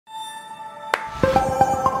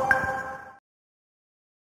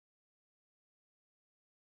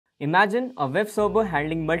Imagine a web server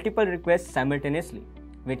handling multiple requests simultaneously.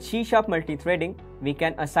 With C# multithreading, we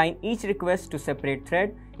can assign each request to separate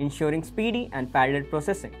thread, ensuring speedy and parallel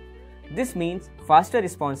processing. This means faster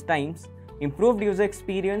response times, improved user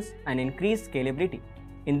experience, and increased scalability.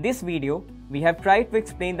 In this video, we have tried to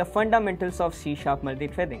explain the fundamentals of C#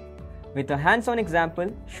 multithreading, with a hands-on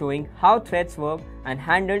example showing how threads work and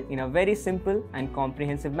handled in a very simple and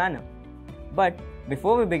comprehensive manner. But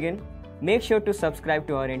before we begin, make sure to subscribe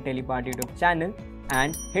to our Intellipaat YouTube channel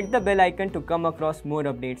and hit the bell icon to come across more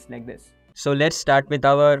updates like this. So let's start with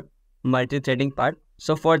our multi-threading part.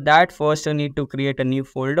 So for that, first you need to create a new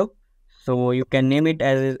folder. So you can name it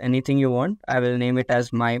as anything you want. I will name it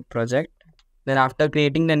as my project. Then after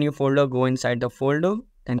creating the new folder, go inside the folder,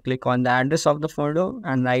 then click on the address of the folder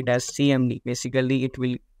and write as cmd. Basically, it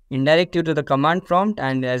will indirect you to the command prompt,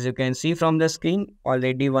 and as you can see from the screen,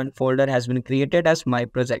 already one folder has been created as my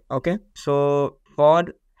project. Okay, so for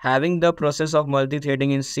having the process of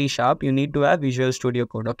multi-threading in C#, you need to have Visual Studio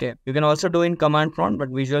Code. Okay, you can also do in command prompt, but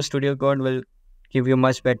Visual Studio Code will give you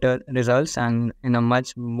much better results and in a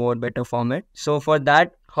much more better format. So for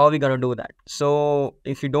that, how are we gonna do that? So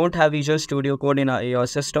if you don't have Visual Studio Code in your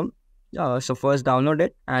system, so first download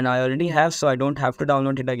it, and I already have, so I don't have to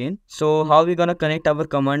download it again. So how are we gonna connect our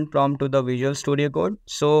command prompt to the Visual Studio Code?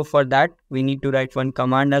 So for that, we need to write one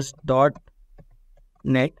command as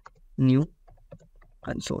 .net new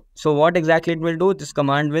console. So what exactly it will do? This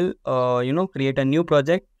command will create a new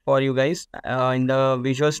project for you guys in the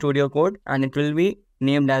Visual Studio Code, and it will be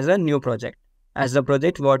named as a new project. As the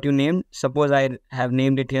project what you named, suppose I have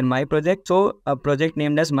named it here my project, so a project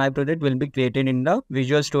named as my project will be created in the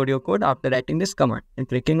Visual Studio Code after writing this command and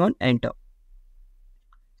clicking on enter.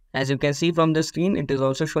 As you can see from the screen, it is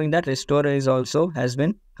also showing that restore is also has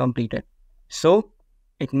been completed. So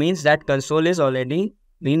it means that console is already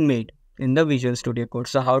been made in the Visual Studio Code.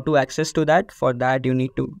 So how to access to that? For that you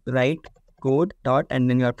need to write code dot and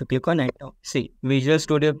then you have to click on enter. See, Visual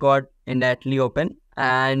Studio Code indirectly open,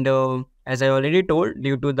 and as I already told,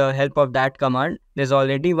 due to the help of that command, there's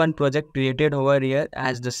already one project created over here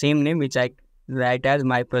as the same name, which I write as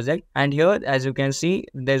my project. And here, as you can see,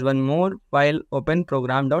 there's one more file open,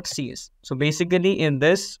 program.cs. So basically in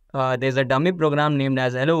this, there's a dummy program named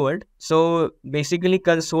as hello world. So basically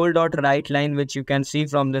console.write line, which you can see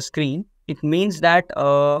from the screen, it means that,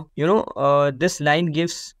 this line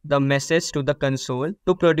gives the message to the console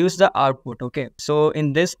to produce the output. Okay. So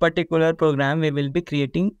in this particular program, we will be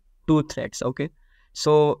creating two threads. Okay,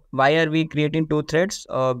 so why are we creating two threads?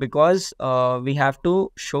 Because we have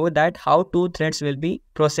to show that how two threads will be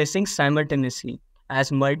processing simultaneously,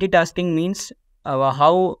 as multitasking means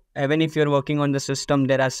how even if you're working on the system,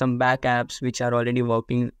 there are some back apps which are already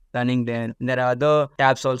running there. There are other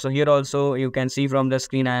tabs also. Here also you can see from the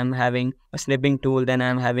screen I am having a snipping tool, then I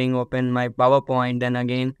am having open my PowerPoint, then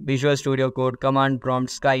again Visual Studio Code, command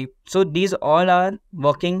prompt, Skype. So these all are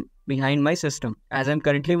working behind my system, as I'm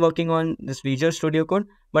currently working on this Visual Studio Code,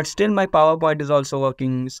 but still my PowerPoint is also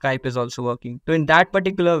working, Skype is also working. So in that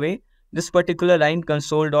particular way, this particular line,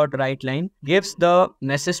 console.write line, gives the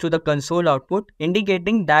message to the console output,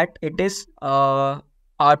 indicating that it is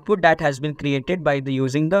output that has been created by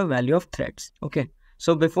using the value of threads. Okay,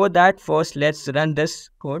 so before that, first let's run this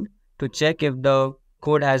code to check if the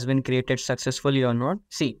code has been created successfully or not.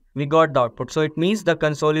 See, we got the output. So it means the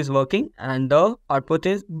console is working and the output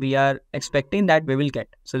is we are expecting that we will get.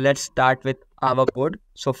 So let's start with our code.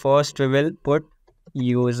 So first we will put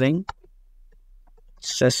using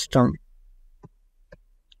system.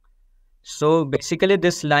 So basically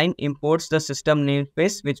this line imports the system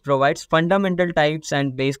namespace, which provides fundamental types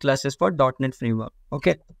and base classes for .NET framework.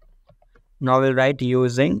 Okay. Now we'll write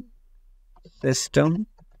using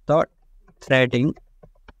system.threading,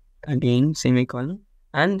 again semicolon,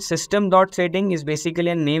 and system.threading is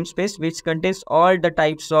basically a namespace which contains all the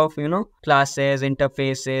types of classes,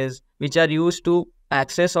 interfaces which are used to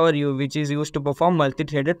access or which is used to perform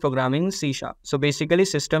multi-threaded programming in C#. So basically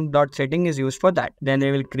system.threading is used for that. Then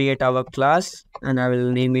we will create our class and I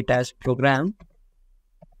will name it as program.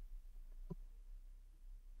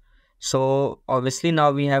 So obviously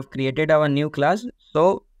now we have created our new class.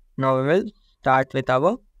 So now we will start with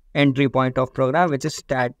our entry point of program, which is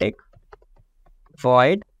static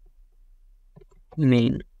void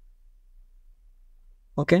main.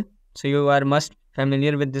 Okay, so you are must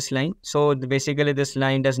familiar with this line. So basically this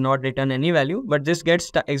line does not return any value, but this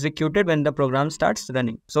gets executed when the program starts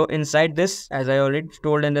running. So inside this, as I already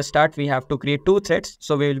told in the start, we have to create two threads.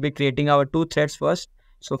 So we will be creating our two threads first.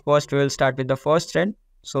 So first we will start with the first thread,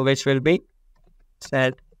 so which will be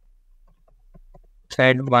thread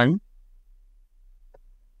 1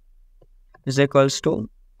 is equals to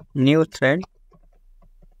new thread,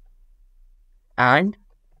 and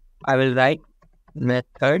I will write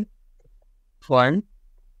method 1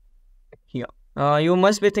 here. You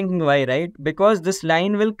must be thinking why, right? Because this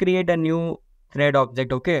line will create a new thread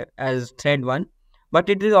object, okay, as thread 1, but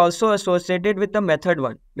it is also associated with the method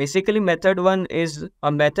 1. Basically, method 1 is a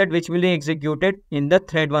method which will be executed in the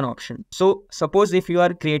thread 1 option. So suppose if you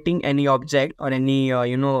are creating any object or any,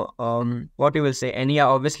 what you will say,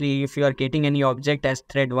 obviously if you are creating any object as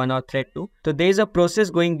thread 1 or thread 2, so there is a process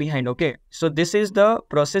going behind, okay? So this is the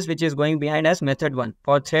process which is going behind as method 1.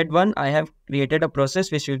 For thread 1, I have created a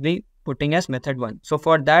process which will be putting as method 1. So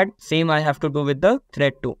for that, same I have to do with the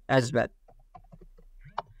thread 2 as well.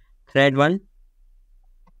 Thread 1,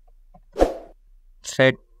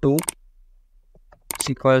 thread 2 is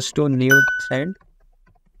equals to new thread.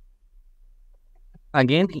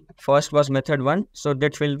 Again, first was method 1, so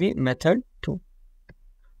that will be method 2.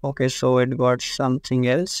 Okay, so it got something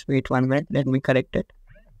else. Wait 1 minute, let me correct it.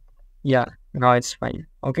 Yeah, now it's fine.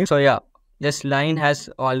 Okay, so yeah, this line has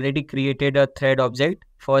already created a thread object.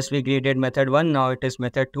 First we created method 1, now it is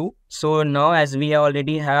method 2. So now as we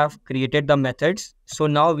already have created the methods, so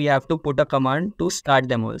now we have to put a command to start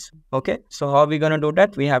them also. Okay, so how are we gonna do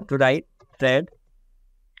that? We have to write thread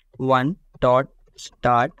 1 dot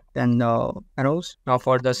start and arrows. Now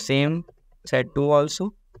for the same thread 2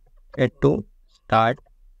 also, thread 2 start.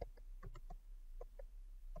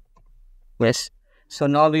 Yes, so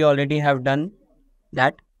now we already have done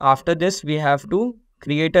that. After this, we have to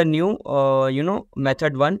create a new,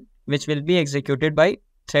 method 1, which will be executed by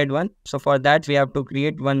thread 1. So for that, we have to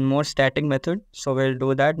create one more static method. So we'll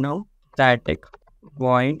do that now. Static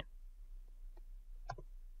void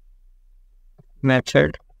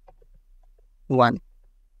method 1.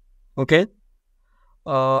 Okay.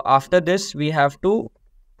 After this, we have to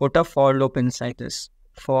put a for loop inside this.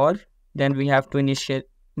 For, then we have to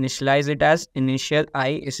initialize it as initial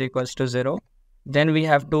I is equals to 0. Then we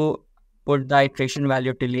have to put the iteration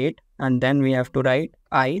value till 8, and then we have to write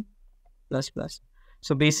I plus plus.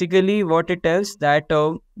 So basically what it tells that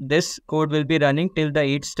this code will be running till the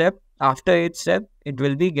 8th step. After 8th step, it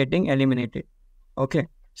will be getting eliminated. Okay,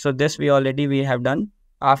 so this we have done.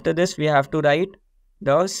 After this, we have to write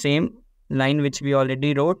the same line which we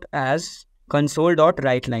already wrote as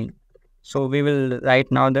console.writeLine. So we will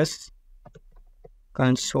write now this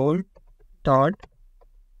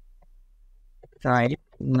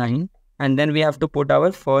console.writeLine, and then we have to put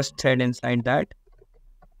our first thread inside that,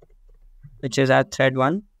 which is at thread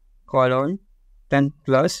 1 colon then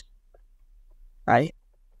plus I.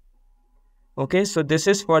 Okay, so this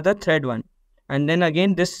is for the thread 1, and then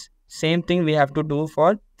again this same thing we have to do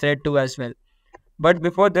for thread 2 as well. But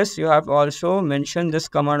before this, you have also mentioned this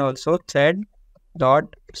command also, thread dot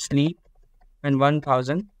sleep and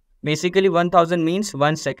 1000. Basically 1000 means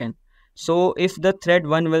 1 second. So if the thread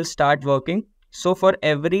 1 will start working, so for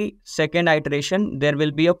every second iteration there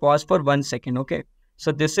will be a pause for 1 second. Okay,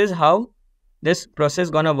 so this is how this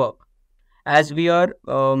process gonna work. As we are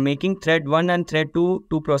making thread 1 and thread 2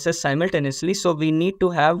 to process simultaneously, so we need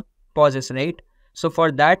to have pauses, right? So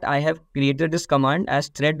for that, I have created this command as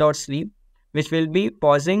thread.sleep, which will be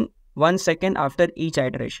pausing 1 second after each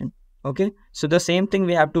iteration. Okay, so the same thing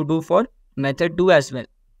we have to do for method 2 as well,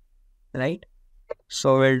 right?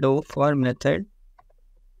 So we'll do for method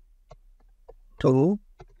 2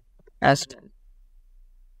 as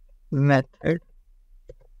method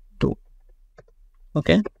 2.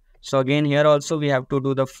 Okay, so again here also we have to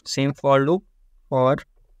do the same for loop for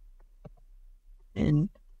in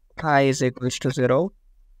I is equals to 0,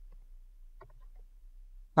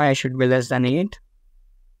 I should be less than 8,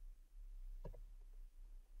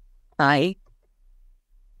 I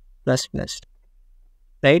plus plus,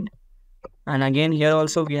 right? And again here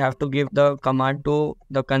also we have to give the command to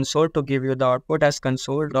the console to give you the output as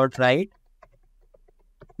console.write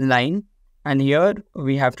line, and here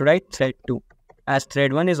we have to write thread 2 as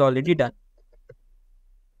thread 1 is already done.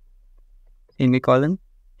 Semicolon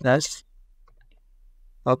plus.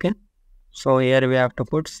 Okay, so here we have to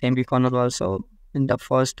put semicolon also. In the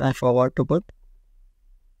first I forgot to put.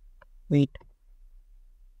 Wait.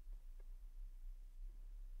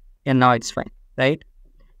 And now it's fine, right?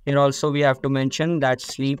 Here also we have to mention that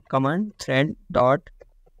sleep command thread dot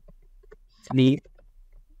sleep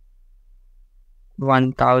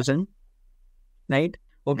 1000, right?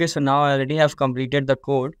 Okay, so now I already have completed the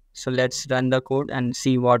code. So let's run the code and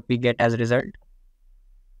see what we get as result.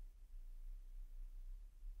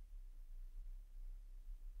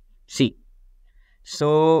 See,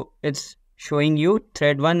 so it's showing you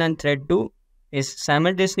thread 1 and thread 2 is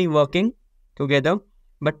simultaneously working together,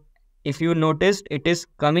 but if you noticed, it is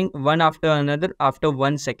coming one after another after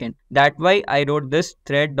 1 second. That's why I wrote this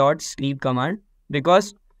thread.sleep command,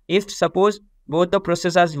 because if suppose both the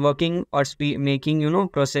processors working or making,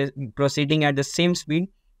 proceeding at the same speed,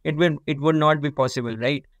 it would not be possible,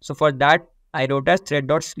 right? So for that, I wrote as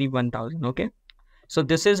thread.sleep 1000. Okay. So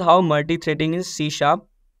this is how multi-threading in C#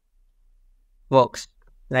 works,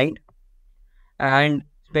 right? And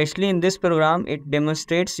especially in this program, it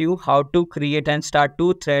demonstrates you how to create and start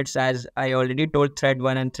two threads, as I already told, thread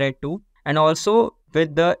 1 and thread 2, and also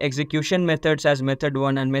with the execution methods as method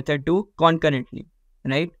 1 and method 2 concurrently,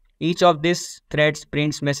 right? Each of these threads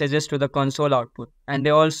prints messages to the console output, and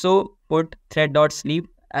they also put thread.sleep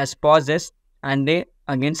as pauses, and they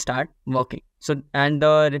again start working. So, and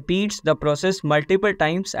repeats the process multiple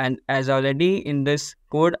times, and as already in this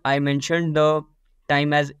code I mentioned the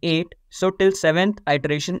time as 8, so till 7th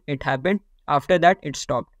iteration it happened. After that it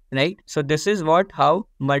stopped, right? So this is how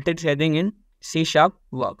multi-threading in C#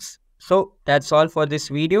 works. So that's all for this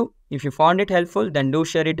video. If you found it helpful, then do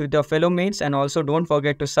share it with your fellow mates, and also don't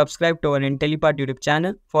forget to subscribe to our Intellipaat YouTube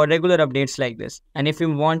channel for regular updates like this. And if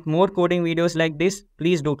you want more coding videos like this,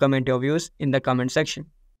 please do comment your views in the comment section.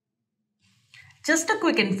 Just a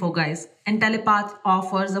quick info guys, Intellipaat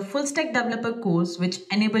offers a full stack developer course which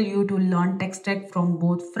enable you to learn tech stack from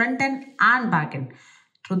both front end and back end.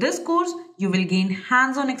 Through this course, you will gain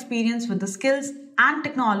hands-on experience with the skills and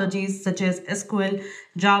technologies such as SQL,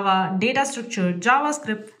 Java, data structure,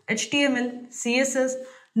 JavaScript, HTML, CSS,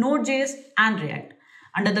 Node.js and React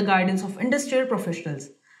under the guidance of industrial professionals.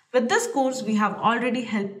 With this course, we have already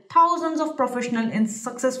helped thousands of professionals in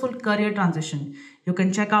successful career transition. You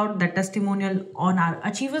can check out the testimonial on our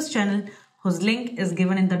Achievers channel, whose link is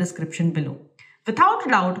given in the description below. Without a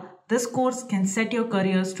doubt, this course can set your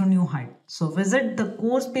careers to new heights. So visit the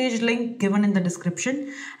course page link given in the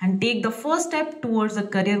description and take the first step towards a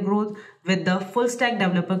career growth with the full stack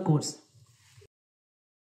developer course.